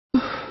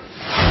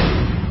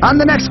And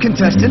the next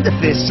contestant to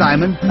face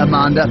Simon,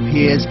 Amanda,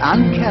 Piers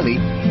and Kelly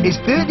is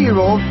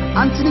 30-year-old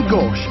Anthony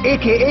Ghosh,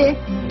 a.k.a.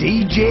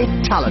 DJ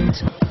Talent.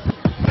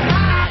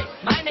 Hi,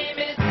 my name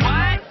is...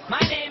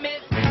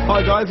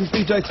 Hi guys, it's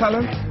DJ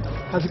Talent.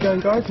 How's it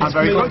going, guys? I'm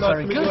very good,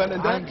 very Nice to meet good. you,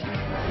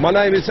 and my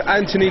name is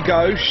Anthony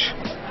Ghosh,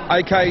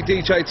 aka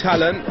DJ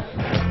Talent.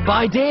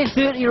 By day,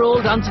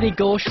 30-year-old Anthony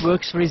Ghosh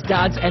works for his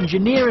dad's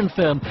engineering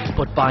firm,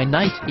 but by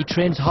night he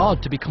trains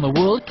hard to become a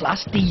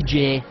world-class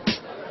DJ.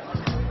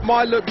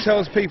 My look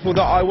tells people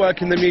that I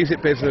work in the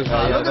music business.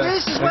 Look at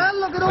this as well,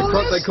 look at all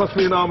this. They cost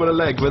me an arm and a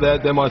leg, but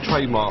they're my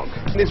trademark.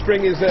 This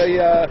ring is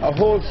a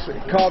horse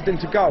carved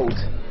into gold.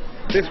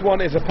 This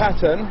one is a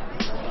pattern,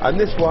 and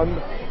this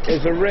one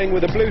is a ring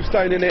with a blue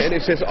stone in it, and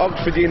it says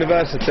Oxford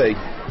University.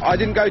 I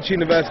didn't go to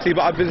university,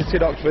 but I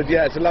visited Oxford.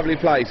 Yeah, it's a lovely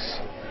place.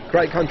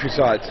 Great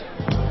countryside.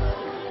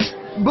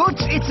 But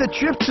it's a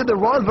trip to the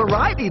Royal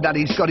Variety that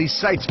he's got his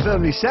sights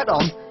firmly set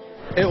on.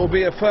 It will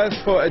be a first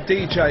for a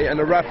DJ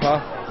and a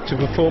rapper to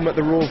perform at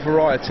the Royal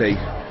Variety.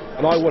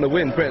 And I want to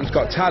win Britain's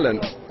Got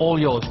Talent. All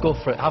yours, go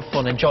for it, have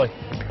fun, enjoy.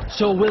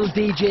 So will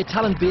DJ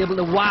Talent be able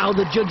to wow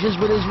the judges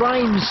with his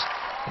rhymes?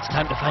 It's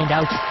time to find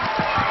out.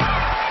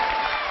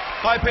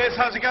 Hi Piers,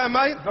 how's it going,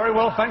 mate? Very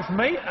well, thanks,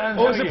 mate. And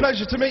Always a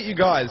pleasure to meet you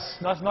guys.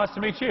 Nice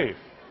to meet you.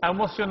 And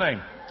what's your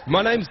name?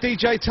 My name's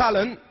DJ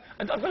Talent.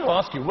 And I'm going to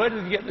ask you, where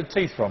did you get the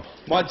teeth from?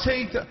 My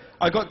teeth,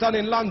 I got done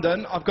in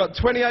London. I've got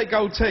 28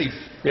 gold teeth.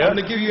 Yeah. I'm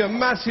going to give you a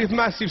massive,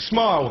 massive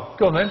smile.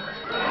 Go on then.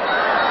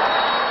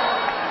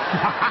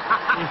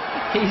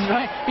 He's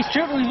right, he's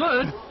true to his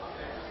word.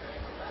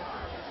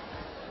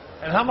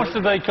 And how much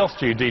do they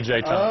cost you,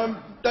 DJ Talent?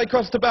 They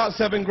cost about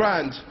 £7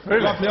 grand.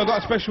 Really? Roughly, I've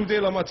got a special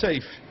deal on my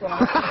teeth.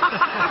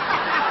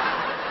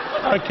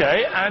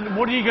 Okay, and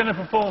what are you going to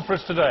perform for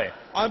us today?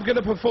 I'm going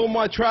to perform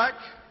my track,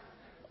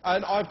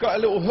 and I've got a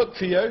little hook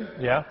for you.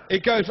 Yeah.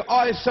 It goes,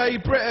 I say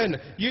Britain,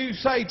 you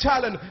say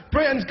talent.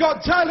 Britain's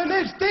Got Talent,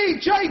 it's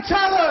DJ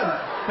Talent!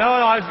 No,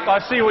 I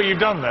see what you've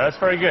done there. That's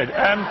very good.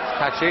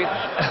 Catchy.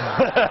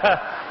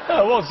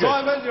 Oh, well, good.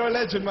 Simon, you're a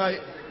legend, mate.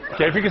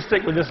 Okay, if you can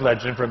stick with this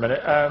legend for a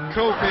minute.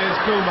 Cool, Piers,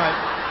 cool, mate.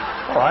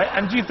 All right,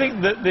 and do you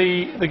think that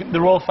the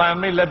royal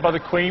family, led by the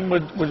Queen,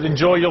 would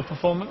enjoy your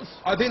performance?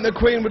 I think the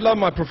Queen would love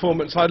my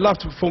performance. I'd love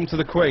to perform to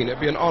the Queen. It'd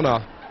be an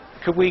honour.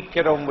 Could we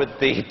get on with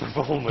the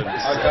performance?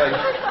 Okay.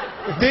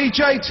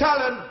 DJ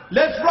Talent,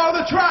 let's roll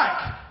the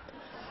track!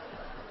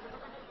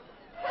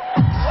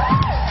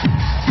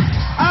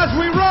 As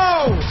we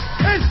roll,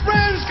 it's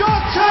Britain's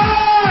Got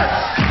Talent!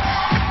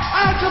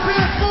 Out to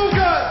Piers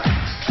Morgan,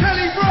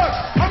 Kelly Brook,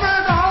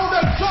 Amanda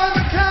Holden,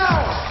 Simon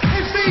Cowell.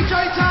 It's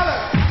DJ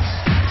Talent.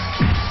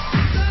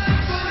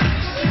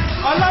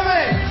 I love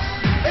it.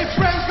 It's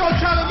Britain's Got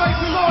Talent, make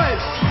some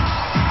noise.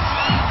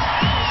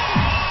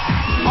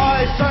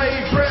 I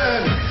say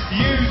Britain,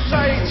 you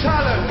say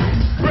talent.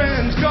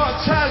 Britain's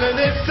Got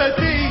Talent, it's the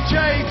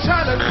DJ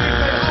Talent. We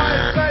say I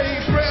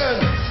say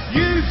Britain,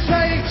 you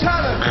say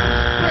talent.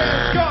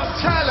 Britain's Got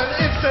Talent,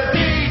 it's the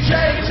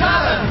DJ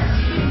Talent.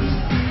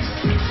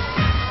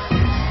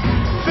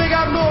 Big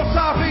up north,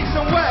 south, east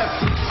and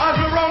west. As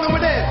we're rolling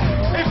with it,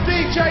 it's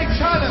DJ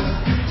Talent.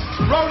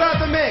 Roll out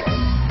the mix.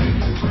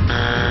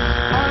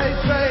 I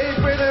say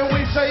Britain,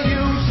 we say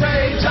you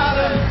say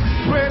talent.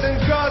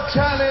 Britain's Got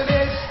Talent,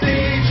 it's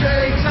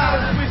DJ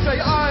Talent. We say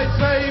I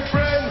say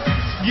Britain,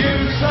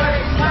 you say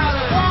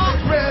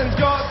talent. Britain's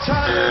Got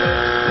Talent,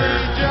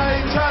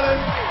 DJ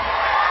Talent.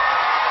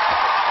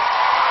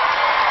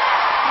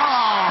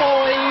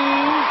 Boy,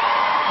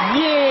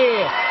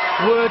 yeah,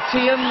 word to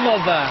your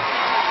mother.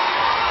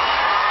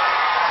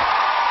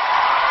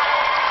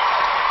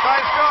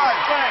 Thanks, guys.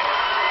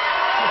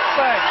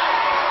 Thanks.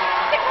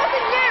 It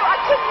wasn't you. I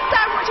couldn't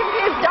stand watching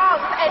Piers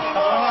dance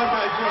anymore.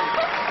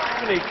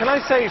 Anthony, can I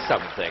say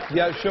something?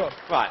 Yeah, sure.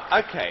 Right,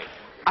 okay.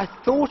 I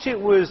thought it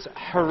was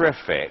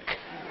horrific,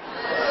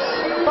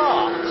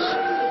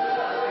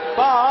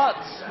 but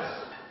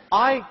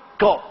I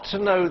got to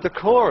know the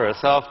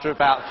chorus after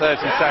about 30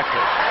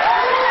 seconds.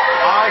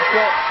 I've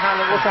got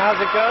talent.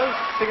 How's it go?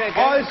 Sing it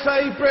again. I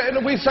say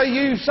Britain, we say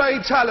you say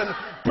talent.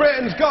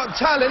 Britain's Got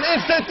Talent,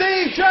 it's the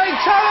DJ Talent!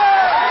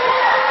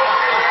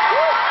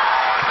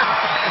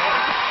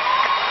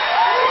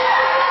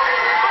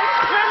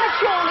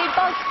 Prematurely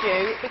buzzed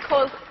you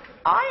because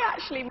I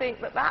actually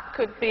think that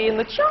could be in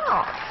the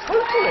charts.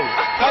 Totally.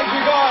 Thank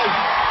you, guys.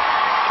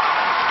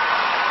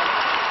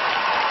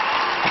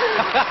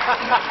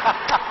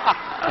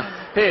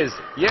 Piers,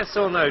 yes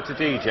or no to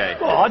DJ?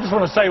 Well, I just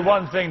want to say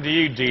one thing to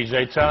you,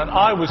 DJ Talent.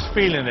 I was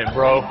feeling it,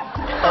 bro.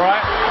 All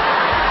right?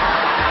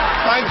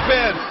 Thanks,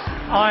 Piers.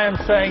 I am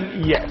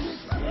saying yes.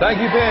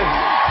 Thank you, Piers.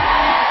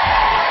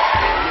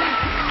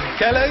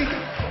 Kelly?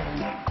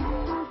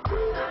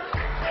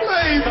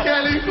 Please,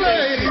 Kelly,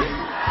 please.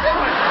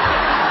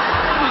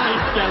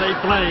 Kelly,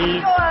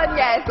 please. Go on,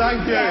 yes.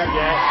 Thank you. Yes.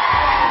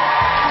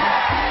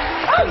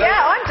 Oh,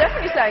 yeah, I'm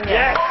definitely saying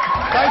yes.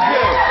 Thank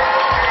you.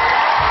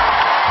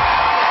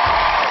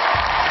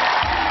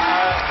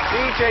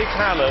 DJ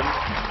Talent,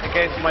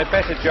 against my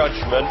better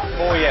judgment,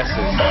 more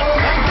yeses.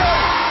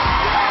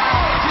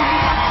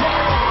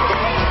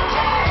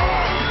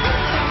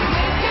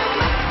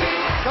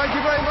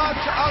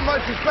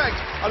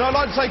 And I'd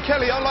like to say,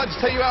 Kelly, I'd like to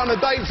take you out on a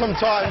date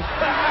sometime.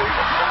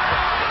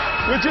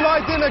 Would you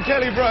like dinner,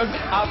 Kelly Brook?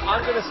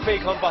 I'm going to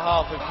speak on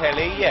behalf of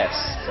Kelly, yes.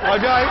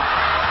 Okay.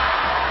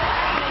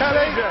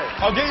 Kelly,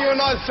 I'll get you a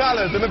nice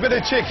salad and a bit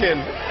of chicken.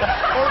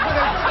 Or a bit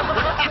of...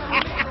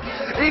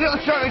 You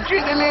don't sort of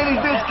treat the ladies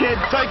this, kid.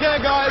 Take care,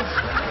 guys.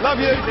 Love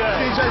you.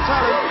 DJ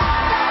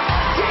Talent.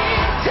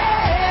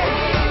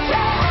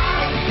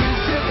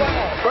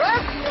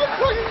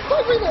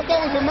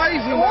 That was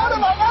amazing. What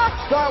about that?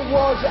 That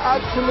was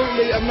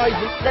absolutely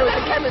amazing. There was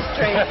a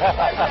chemistry.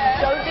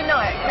 Don't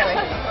deny it,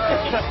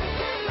 Kelly.